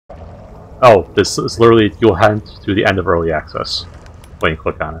Oh, this is literally, you'll head to the end of early access when you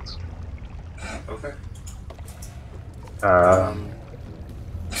click on it. Okay.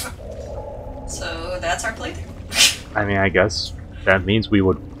 So that's our playthrough. I mean, I guess that means we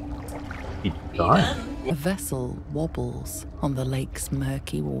would be done. A vessel wobbles on the lake's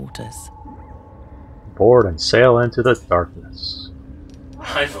murky waters. Board and sail into the darkness.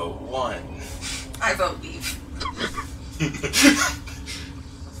 I vote 1. I vote leave.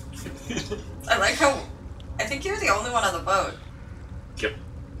 I like how... I think you're the only one on the boat. Yep.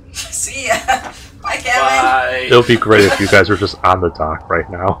 See ya! Bye, Kevin! Bye! It would be great if you guys were just on the dock right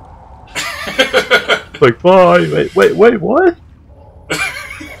now. Like, bye! Wait, what?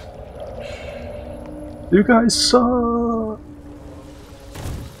 You guys suck!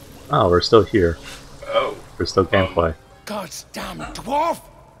 Oh, we're still here. Oh. There's still gameplay. God's damn dwarf!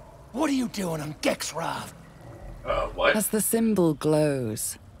 What are you doing on Gex Raft? What? As the symbol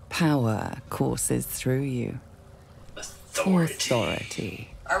glows, power courses through you.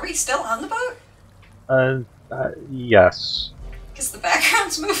 Authority. Are we still on the boat? Yes. Because the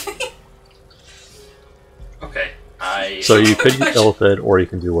background's moving. Okay, So you could ult it, or you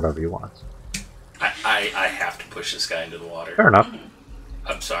can do whatever you want. I have to push this guy into the water. Fair enough.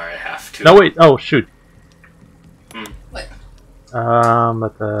 I'm sorry, I have to. No, wait. Oh, shoot. What?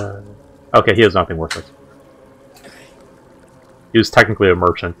 Okay, he has nothing worth it. Okay. He was technically a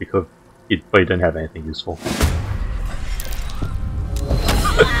merchant, but he didn't have anything useful.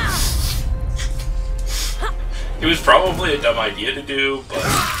 It was probably a dumb idea to do, but...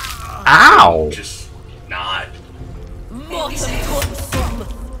 Ow! Just not.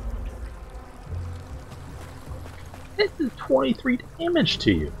 It did 23 damage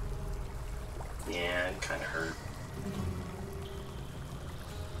to you. Yeah, it kind of hurt.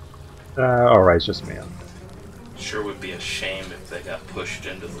 Alright, it's just me. Sure would be a shame if they got pushed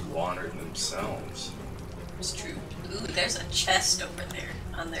into the water themselves. It's true. Ooh, there's a chest over there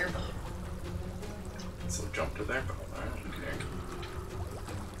on their boat. So jump to their boat. I don't care.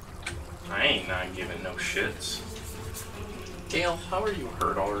 I ain't not giving no shits. Gale, how are you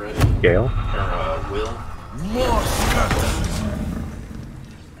hurt already? Gale? Or, Will? More skeletons!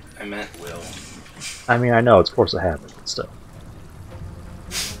 I meant Will. I mean, I know it's force of habit, but still.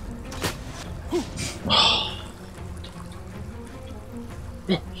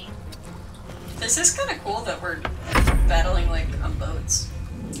 This is kind of cool that we're battling, like, on boats.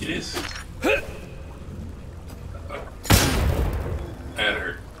 It is. That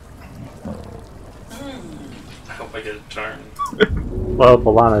hurt. I hope I get a turn. Well,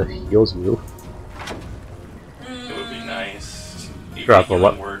 Balana heals you. It would be nice. Drop a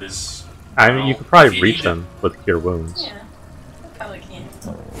what word is. I mean, you could probably reach them with Cure Wounds. Yeah, I probably can.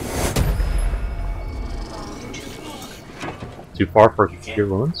 Too far for Cure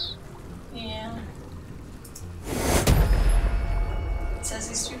Wounds? Yeah. It says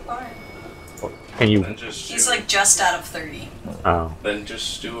he's too far. Can you... He's like just out of 30. Oh. Then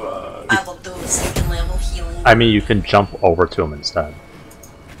just do a... I will do a second level healing. I mean, you can jump over to him instead.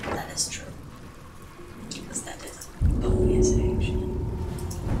 That is true. Because that is a bonus action.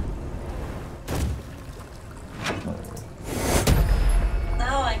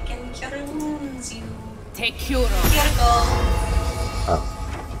 Now I can cure wounds you. Take cure. Critical. Oh.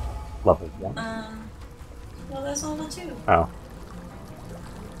 Level 1. Well, that's level 2. Oh.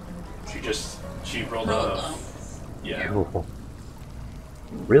 She rolled Rolled a... low. Yeah. Cool.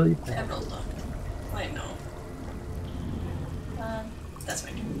 Really? I rolled low. I know. That's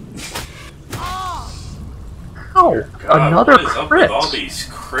my turn. Ow! God, Another what is up with crit! all these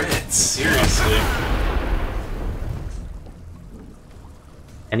crits? Seriously.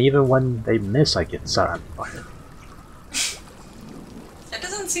 And even when they miss, I get set on fire. It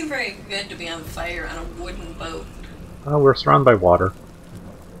doesn't seem very good to be on fire on a wooden boat. Oh, we're surrounded by water.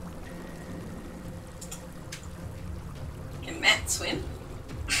 Can Matt swim?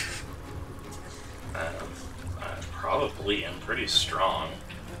 I probably am pretty strong.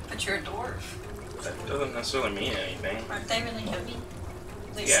 But you're a dwarf. That doesn't necessarily mean anything. Aren't they really heavy?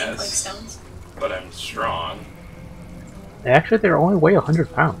 They Yes. sink like stones. But I'm strong. Actually, they only weigh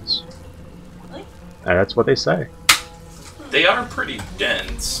 100 pounds. Really? That's what they say. They are pretty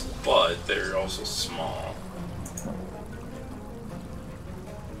dense, but they're also small.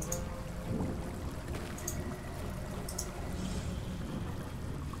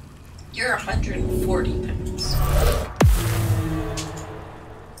 You're 140 pounds.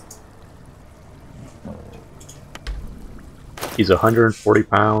 He's 140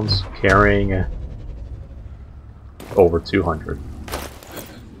 pounds, carrying over 200.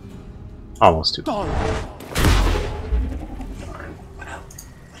 Almost 200. Wow.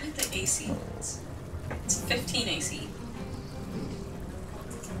 What at the AC. It's 15 AC.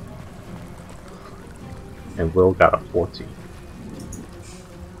 And Will got a 14.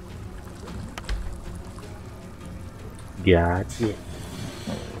 God, yeah.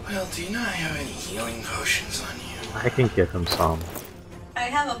 Well, do you not have any healing potions on you? I can give him some. I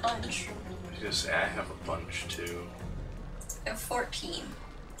have a bunch. I was gonna say, I have a bunch too. I have 14.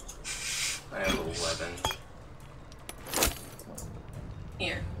 I have 11.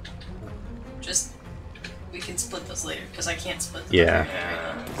 Here. Just, we can split those later, because I can't split them. Yeah.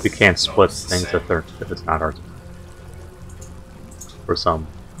 Yeah. We can't split it's the things same. if it's not ours. For some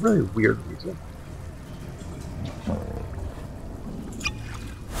really weird reason.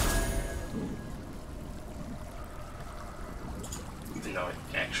 Even though it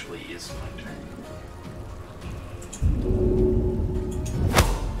actually is my turn.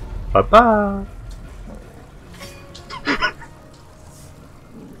 Bye-bye!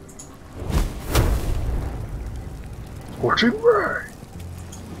 Scorching ray!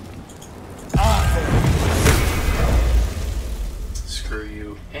 Screw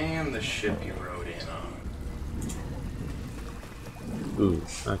you and the ship you rode in on. Ooh,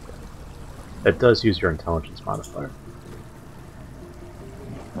 okay. That does use your intelligence modifier.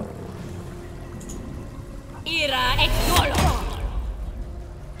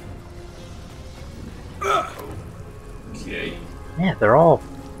 Okay. Yeah, they're all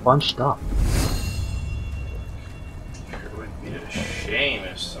bunched up. It would be a shame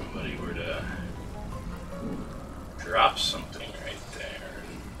if somebody were to drop something right there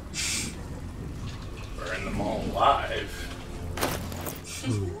and burn them all alive.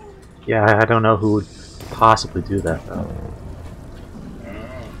 Yeah, I don't know who would possibly do that, though.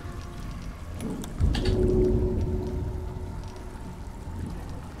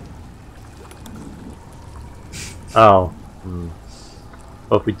 Oh. Hmm.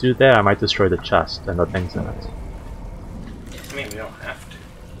 Well, if we do that, I might destroy the chest and the things in it. I mean, we don't have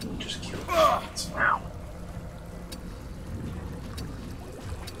to. Just kill them. It's fine. Ow.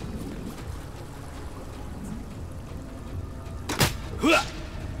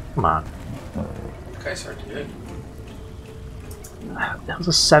 Come on. You guys are good. That was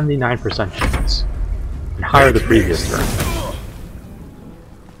a 79% chance. And higher the previous turn.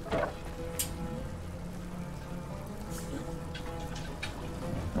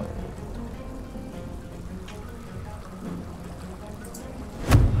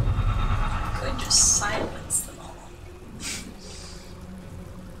 Could just silence them all.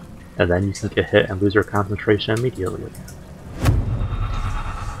 And then you can get hit and lose your concentration immediately again.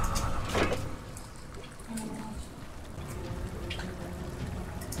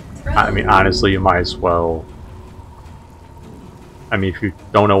 I mean, honestly, you might as well... I mean, if you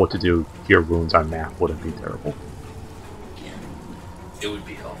don't know what to do, cure wounds on map wouldn't be terrible. Yeah. It would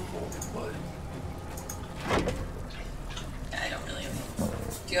be helpful, but I don't really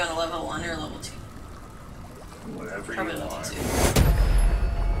have. Do you want a level 1 or a level 2? whatever Probably you level want. 2.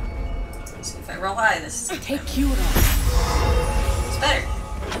 So if I roll high, this is Take you off. it's better.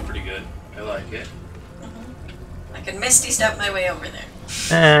 It's pretty good. I like it. I can Misty Step my way over there.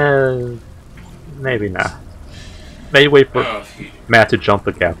 Maybe not. Maybe wait I for don't know if you. Matt to jump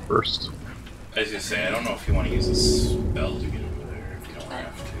the gap first. I was gonna say, I don't know if you want to use a spell to get over there. If you don't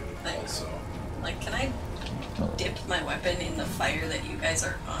have to. Like- Also, Like, can I dip my weapon in the fire that you guys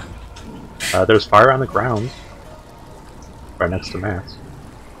are on? There's fire on the ground. Right next to Matt.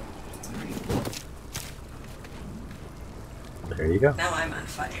 There you go. Now I'm on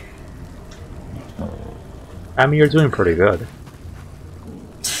fire. I mean, you're doing pretty good.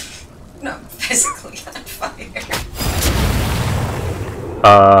 No, I'm physically on fire.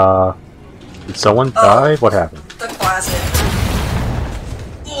 Did someone die? What happened? The closet.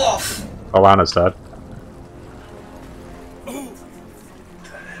 Oof. Alana's dead. what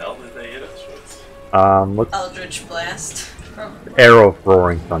the hell did they hit us with? Look, Eldritch Blast. Probably. arrow of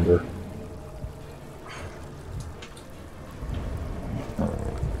roaring thunder.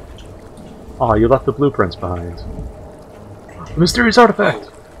 Oh, you left the blueprints behind. The mysterious artifact!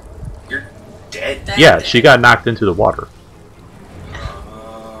 Oh, you're dead. Dead. Yeah, she got knocked into the water.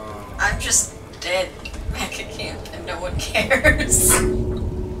 I'm just dead back at camp and no one cares.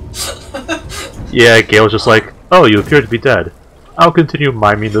 Yeah, Gale's just like, oh, you appear to be dead. I'll continue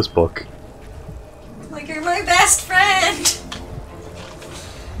miming this book. Like, you're my best friend!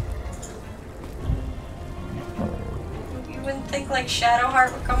 You wouldn't think, like,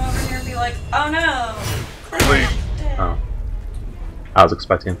 Shadowheart would come over here and be like, oh no! Cleave! Oh. I was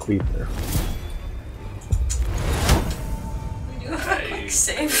expecting a cleave there. We do have a quick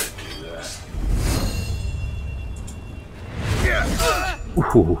save. Do that.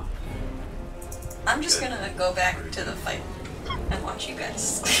 Ooh. I'm just gonna go back to the fight and watch you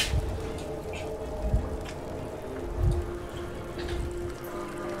guys.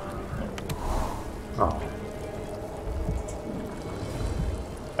 Oh.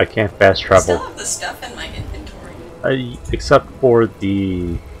 I can't fast I travel. still have the stuff in my inventory. Except for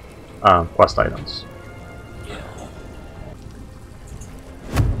the quest items. Yeah.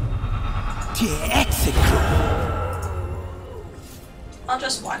 I'll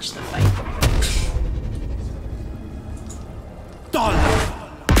just watch the fight.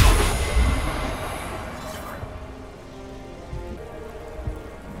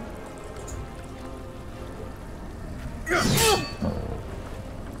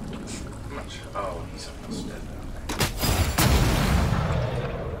 Oh, he's almost dead.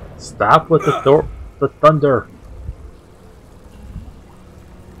 Stop with the thunder.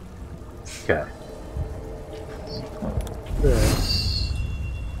 Okay. This.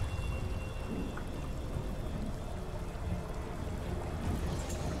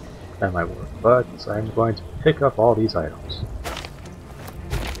 That might work, but I'm going to pick up all these items.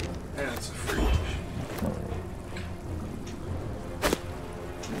 Yeah, it's a free mission.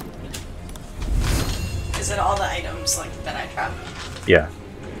 Is it all the items like that I dropped? Yeah.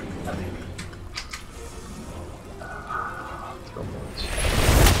 Okay.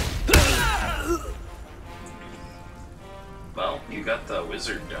 Well, you got the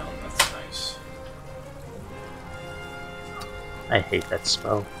wizard down. That's nice. I hate that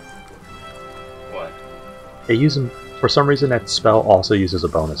spell. What? They use them for some reason. That spell also uses a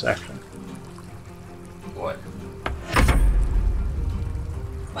bonus action. What?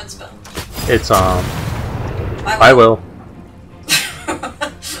 What spell? It's I will.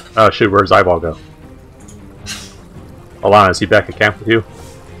 Oh shoot, where's Eyeball go? Alana, is he back at camp with you?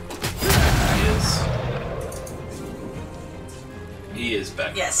 He is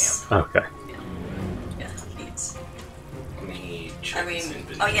back Yes. at camp. Okay. Yeah, he's. Let me I check mean, his oh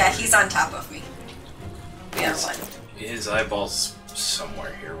inventory. yeah, he's on top of me. Yeah, what? His eyeball's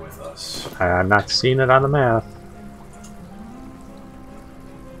somewhere here with us. I'm not seeing it on the map.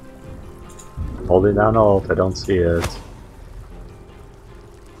 Holding down Alt, I don't see it.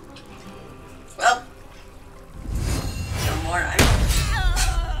 Well, no more.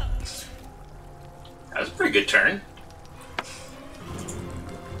 That was a pretty good turn.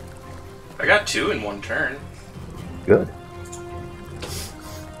 I got 2 in 1 turn. Good.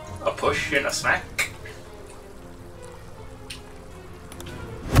 A push and a smack.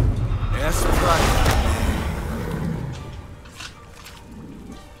 Yes, right.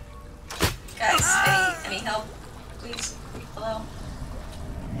 Guys, any help, please? Hello.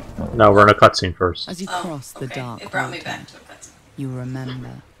 No, we're in a cutscene first. As you cross the okay. dark It brought me water, back to a cutscene. you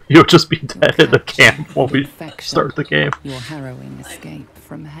remember You'll just be dead in the camp when we infection, start the game. your harrowing escape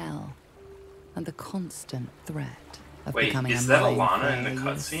from hell, and the constant threat of Wait, becoming is a that mind Alana in the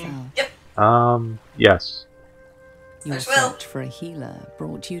flayer cutscene? yourself. Yes. Your There's Will. search for a healer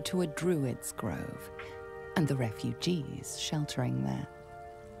brought you to a druid's grove, and the refugees sheltering there.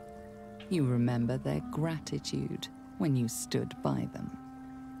 You remember their gratitude when you stood by them.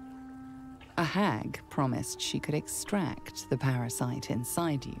 A hag promised she could extract the parasite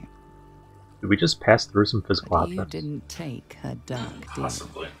inside you, Did we just pass through some physical but you objects? didn't take her dark deed.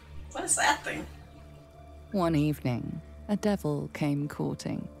 Possibly. What is that thing? One evening, a devil came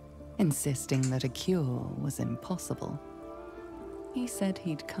courting, insisting that a cure was impossible. He said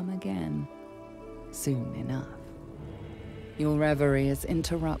he'd come again, soon enough. Your reverie is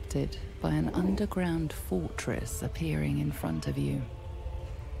interrupted by an underground fortress appearing in front of you.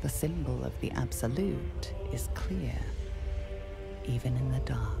 The symbol of the Absolute is clear, even in the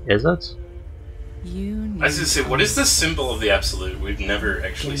dark. Is it? You I was gonna say, what is the symbol of the Absolute? We've never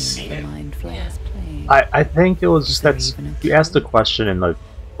actually seen it. Mind flayers playing. I think it was just that you asked the question in the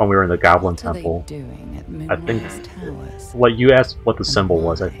when we were in the Goblin What are they Temple. doing at I think Moonrise Towers? what you asked what the symbol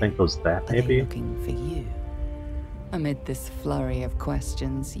was. I think it was that Are they maybe. looking for you? Amid this flurry of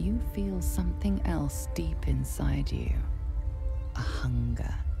questions, you feel something else deep inside you. A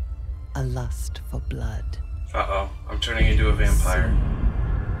hunger, a lust for blood. Uh-oh, I'm turning into a vampire.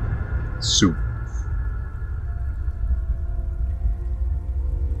 Soup.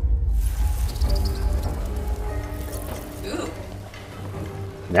 Ooh.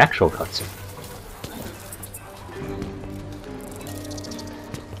 An actual cutscene.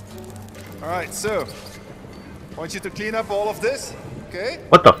 Alright, so, want you to clean up all of this, okay?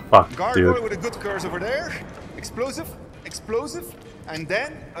 What the fuck, Gargoyle dude? with a good curse over there. Explosive, explosive, And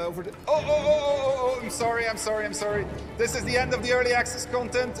then over the... Oh, I'm sorry. This is the end of the early access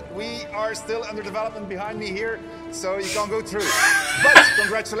content. We are still under development behind me here, so you can't go through. But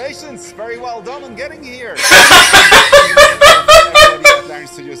congratulations, very well done on getting here. Everybody at Larian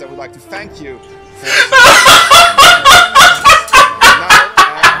Studios, I would like to thank you for...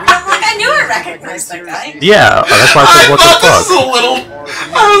 I knew I recognized that guy. Yeah, that's why I said, what the fuck?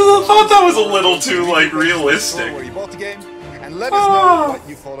 I thought that was a little too, like, realistic. Where you bought the game, and let us know what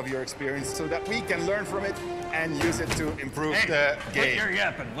you thought of your experience so that we can learn from it and use it to improve the game. You're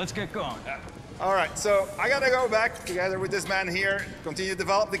yapping. Let's get going. Alright, so I gotta go back together with this man here, continue to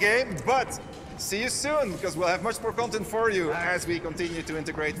develop the game, but see you soon, because we'll have much more content for you as we continue to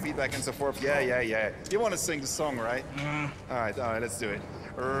integrate feedback and so forth. Yeah. You want to sing the song, right? Alright, let's do it.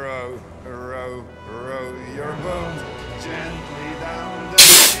 Row, row, row your boat gently down the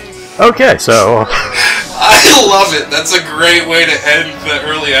lake. Okay, so... I love it. That's a great way to end the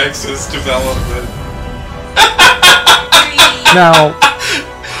early access development. Now...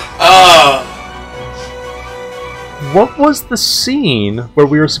 what was the scene where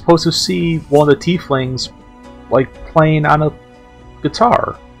we were supposed to see one of the tieflings, like, playing on a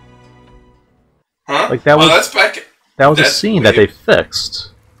guitar? Huh? Like, that was... that's back... That was a scene that they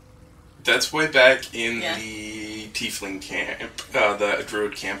fixed. That's way back in the Tiefling camp, the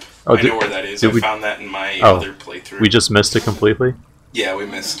Druid camp. Oh, I know where that is. I found that in my other playthrough. We just missed it completely? Yeah, we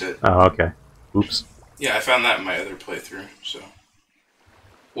missed it. Oh, okay. Oops. Yeah, I found that in my other playthrough, so...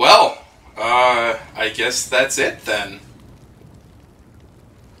 Well, I guess that's it then.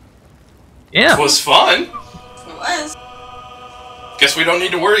 Yeah. It was fun. It was. Guess we don't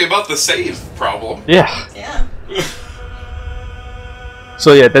need to worry about the save problem. Yeah. Yeah.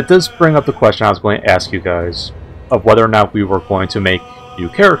 So yeah, that does bring up the question I was going to ask you guys of whether or not we were going to make new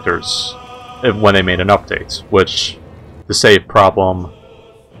characters when they made an update, which the save problem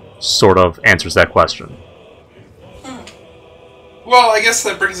sort of answers that question. Well, I guess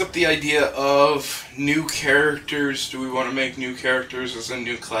that brings up the idea of new characters. Do we want to make new characters as in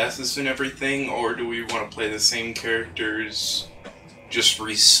new classes and everything, or do we want to play the same characters just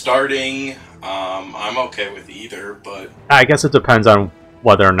restarting? I'm okay with either, but... I guess it depends on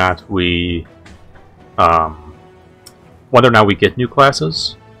whether or not we get new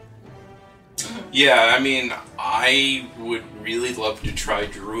classes. Yeah, I mean, I would really love to try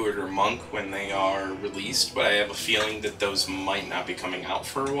Druid or Monk when they are released, but I have a feeling that those might not be coming out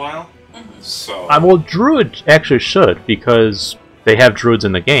for a while. So... well, Druid actually should, because they have Druids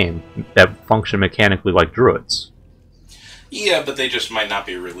in the game that function mechanically like Druids. Yeah, but they just might not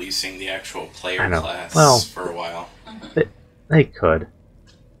be releasing the actual player class for a while. They could.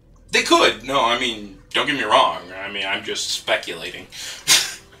 They could! No, I mean, don't get me wrong. I mean, I'm just speculating.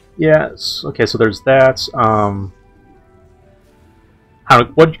 Yes. Okay, so there's that.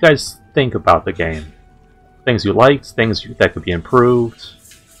 What did you guys think about the game? Things you liked, things that could be improved?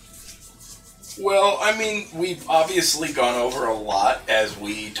 Well, I mean, we've obviously gone over a lot as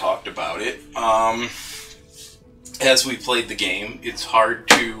we talked about it. As we played the game, it's hard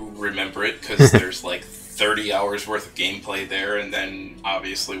to remember it because there's like 30 hours worth of gameplay there, and then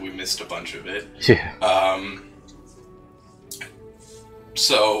obviously we missed a bunch of it. Yeah.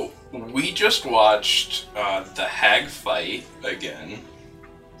 So we just watched the hag fight again.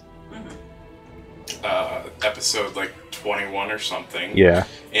 Episode like 21 or something. Yeah.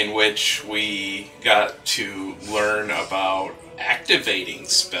 In which we got to learn about activating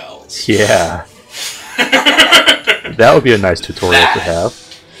spells. Yeah. That would be a nice tutorial to have.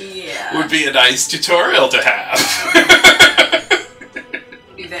 Yeah. Would be a nice tutorial to have.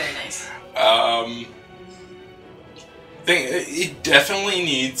 Be very nice. It definitely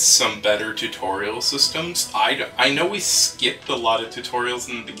needs some better tutorial systems. I know we skipped a lot of tutorials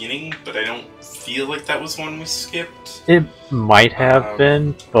in the beginning, but I don't feel like that was one we skipped. It might have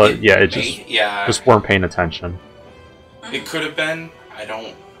been, but just weren't paying attention. It could have been. I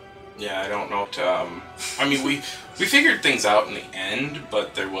don't know. I mean, we figured things out in the end,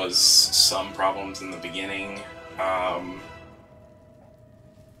 but there was some problems in the beginning.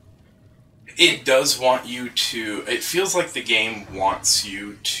 It does want you to... It feels like the game wants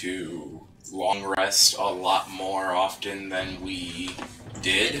you to long rest a lot more often than we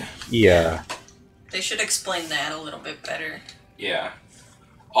did. Yeah. They should explain that a little bit better. Yeah.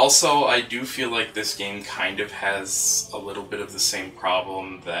 Also, I do feel like this game kind of has a little bit of the same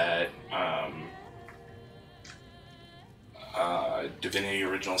problem that Divinity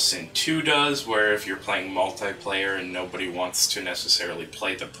Original Sin 2 does, where if you're playing multiplayer and nobody wants to necessarily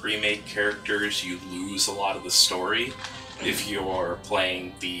play the pre-made characters, you lose a lot of the story if you're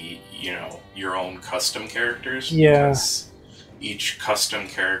playing the, your own custom characters. Yeah. Because each custom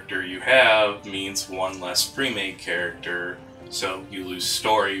character you have means one less pre-made character, so you lose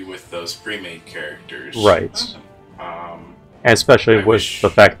story with those pre-made characters. Right. And especially with the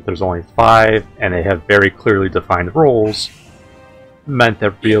fact that there's only 5 and they have very clearly defined roles, meant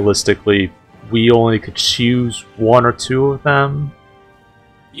that realistically we only could choose 1 or 2 of them.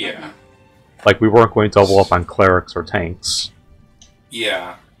 Yeah. Like, we weren't going to double up on clerics or tanks.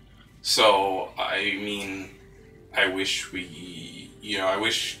 Yeah. So, I mean, I wish I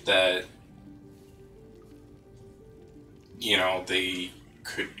wish that, they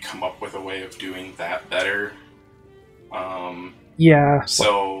could come up with a way of doing that better. Yeah.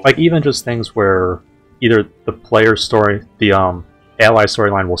 So, like, even just things where either the player story, the ally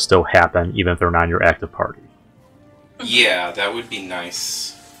storyline will still happen, even if they're not in your active party. yeah, that would be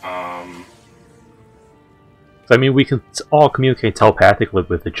nice. I mean, we can all communicate telepathically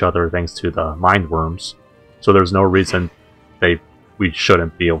with each other thanks to the mind worms, so there's no reason we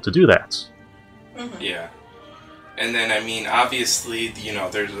shouldn't be able to do that. Yeah. And then, I mean, obviously,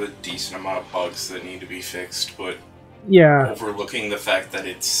 there's a decent amount of bugs that need to be fixed, but Yeah. overlooking the fact that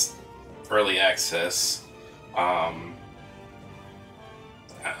it's early access,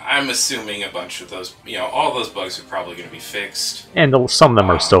 I'm assuming a bunch of those, all those bugs are probably going to be fixed. And some of them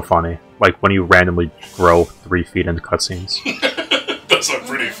are still funny, like when you randomly grow 3 feet into cutscenes. Those are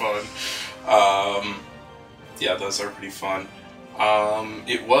pretty fun. Yeah, those are pretty fun.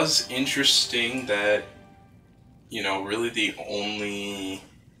 It was interesting that, really the only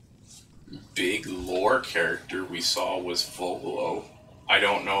big lore character we saw was Volo. I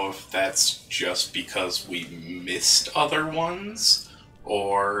don't know if that's just because we missed other ones,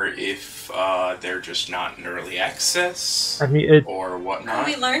 or if they're just not in early access, I mean, or whatnot.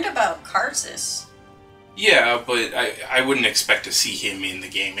 We learned about Karsus. Yeah, but I wouldn't expect to see him in the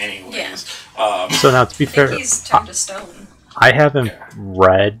game anyways. Yeah. So now, to be I fair, think he's turned to stone. I haven't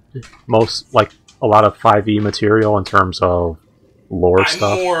read a lot of 5e material in terms of lore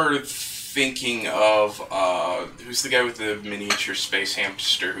stuff. I'm more thinking of who's the guy with the miniature space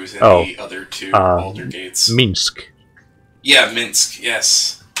hamster who's in the other 2 Baldur Gates. Minsk. Yeah, Minsk.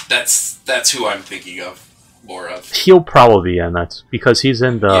 Yes, that's who I'm thinking of more of. He'll probably be in that because he's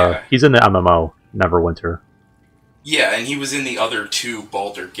in the MMO Neverwinter. Yeah, and he was in the other 2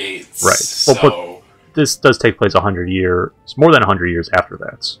 Baldur Gates. Right. So Well, this does take place 100 years, more than 100 years after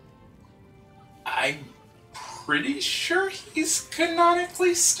that. I'm pretty sure he's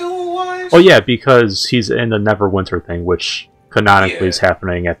canonically still alive. Oh yeah, because he's in the Neverwinter thing, which canonically is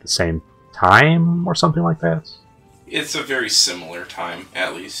happening at the same time or something like that. It's a very similar time,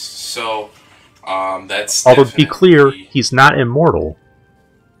 at least. So, that's. Although to be clear, he's not immortal.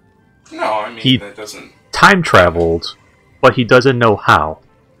 No, I mean that doesn't. Time traveled, but he doesn't know how.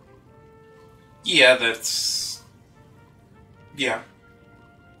 Yeah, that's. Yeah.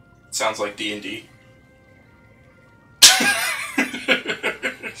 Sounds like D&D.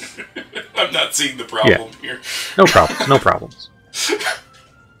 I'm not seeing the problem here. No problems. No problems.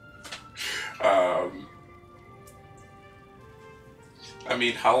 I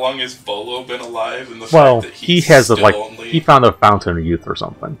mean, how long has Volo been alive? And the Well, fact that he he's has still he found a fountain of youth or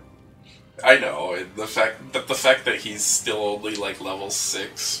something. I know, and the fact that he's still only level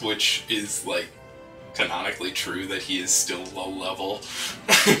 6, which is canonically true that he is still low level,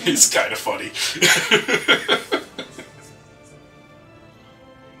 is kind of funny.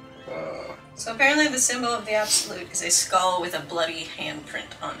 So apparently the symbol of the Absolute is a skull with a bloody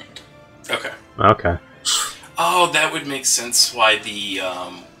handprint on it. Okay. Okay. Oh, that would make sense why the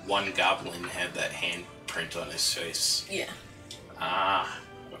one goblin had that handprint on his face. Yeah. Ah,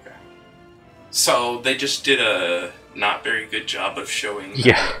 okay. So they just did a not very good job of showing that.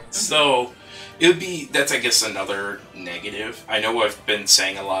 Yeah. So that's I guess another negative. I know I've been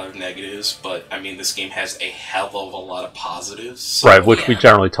saying a lot of negatives, but I mean this game has a hell of a lot of positives. So, Right, which we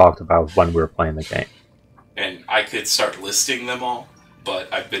generally talked about when we were playing the game. and I could start listing them all,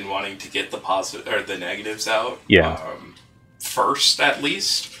 but I've been wanting to get the the negatives out. Yeah. First, at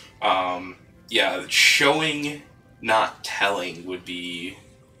least. Yeah, showing, not telling would be.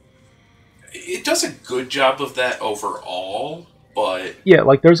 It does a good job of that overall, but Yeah,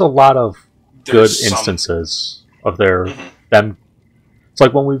 there's a lot of good there's some- instances of them. It's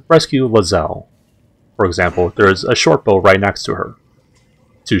like when we rescue Lizelle, for example, there's a short bow right next to her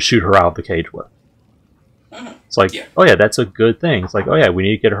to shoot her out of the cage with. It's like, oh yeah, that's a good thing. It's like, oh yeah, we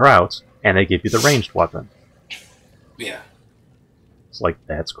need to get her out, and they give you the ranged weapon. Yeah. It's like,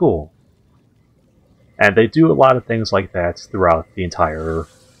 that's cool. And they do a lot of things like that throughout the entire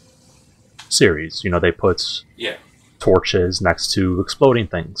series. They put torches next to exploding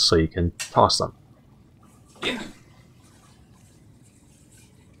things so you can toss them. Yeah.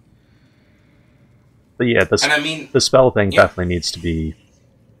 But yeah, And I mean, the spell thing yeah. definitely needs to be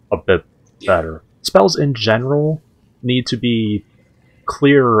a bit better. Spells in general need to be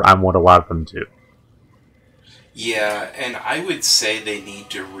clearer on what a lot of them do. Yeah, and I would say they need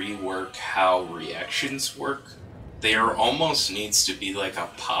to rework how reactions work. There almost needs to be like a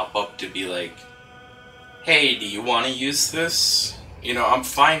pop-up to be like, hey, do you want to use this? You know, I'm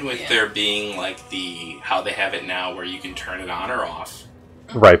fine with there being like how they have it now where you can turn it on or off.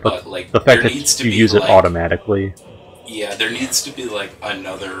 Right, but like, the fact that you use it automatically. Yeah, there needs to be like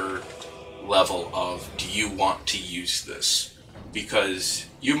another level of, do you want to use this? Because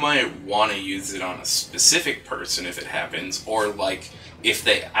you might want to use it on a specific person if it happens, or like if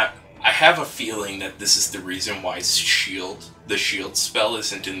they... I have a feeling that this is the reason why the shield spell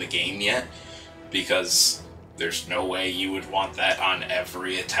isn't in the game yet, because there's no way you would want that on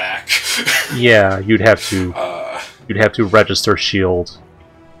every attack. Yeah, you'd have to register shield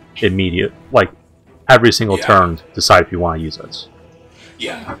immediate, like every single turn, decide if you want to use it.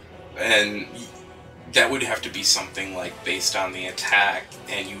 Yeah, and that would have to be something like based on the attack,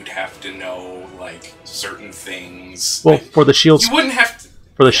 and you would have to know like certain things. Well, for the shield, you wouldn't have to.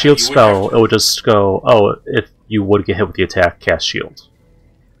 For the shield spell, it would just go, oh, if you would get hit with the attack, cast shield.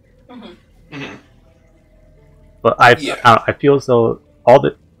 But I feel as though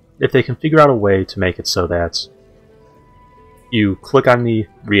if they can figure out a way to make it so that you click on the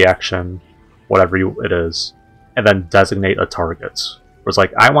reaction, whatever it is, and then designate a target. Where it's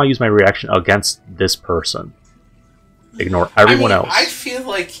like, I want to use my reaction against this person. Ignore everyone else. I feel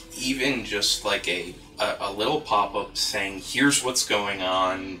like even just like a little pop-up saying, here's what's going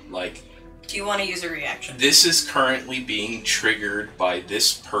on, like... Do you want to use a reaction? This is currently being triggered by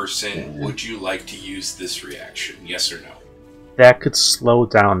this person. Would you like to use this reaction? Yes or no? That could slow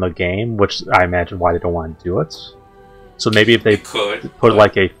down the game, which I imagine why they don't want to do it. So maybe if they put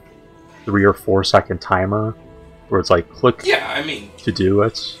like a 3 or 4 second timer, where it's like, click to do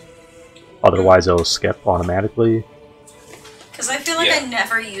it. Otherwise it'll skip automatically. Because I feel like I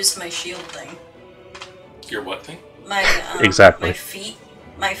never used my shield thing. Your what thing? My exactly.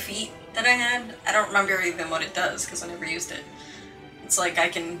 My feet that I had. I don't remember even what it does because I never used it. It's like I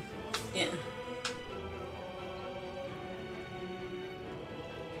can,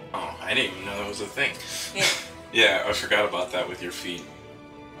 Oh, I didn't even know that was a thing. Yeah. Yeah, I forgot about that with your feet.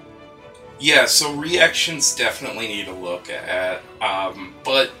 Yeah, so reactions definitely need a look at.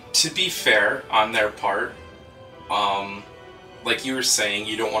 But to be fair on their part, like you were saying,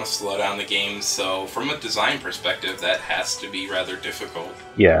 you don't want to slow down the game, so from a design perspective, that has to be rather difficult.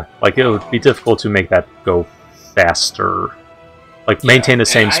 Yeah, like it would be difficult to make that go faster. Like, maintain the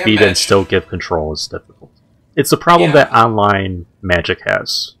same speed and still give control is difficult. It's the problem that online Magic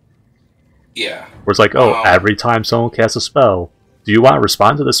has. Yeah. Where it's like, oh, every time someone casts a spell, do you want to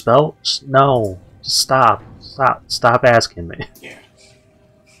respond to the spell? No. Just stop. Stop asking me. Yeah.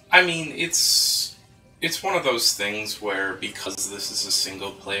 I mean, it's one of those things where, because this is a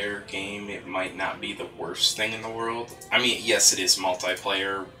single-player game, it might not be the worst thing in the world. I mean, yes, it is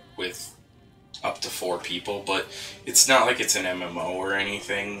multiplayer with up to 4 people, but it's not like it's an MMO or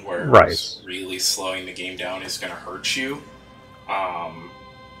anything where really slowing the game down is going to hurt you.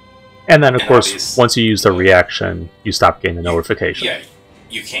 And then, of course, once you use the reaction, you stop getting the notification. Yeah,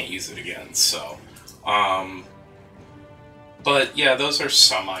 you can't use it again, so... but, yeah, those are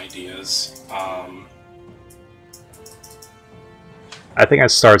some ideas. I think I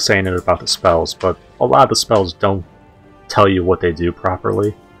started saying it about the spells, but a lot of the spells don't tell you what they do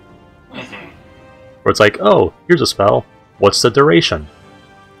properly. Where it's like, oh, here's a spell. What's the duration?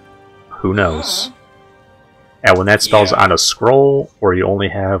 Who knows? And when that spell's on a scroll, or you only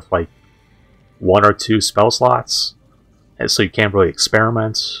have like 1 or 2 spell slots, and so you can't really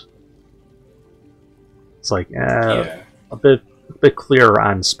experiment. It's like, a bit clearer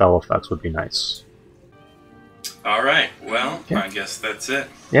on spell effects would be nice. Alright, well, I guess that's it.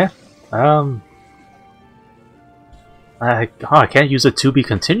 Yeah. I can't use a to be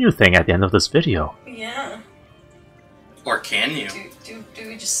continued thing at the end of this video. Yeah. Or can you? Do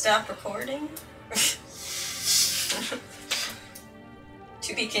we just stop recording?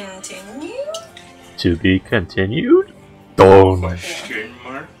 To be continued? To be continued? Don't. Question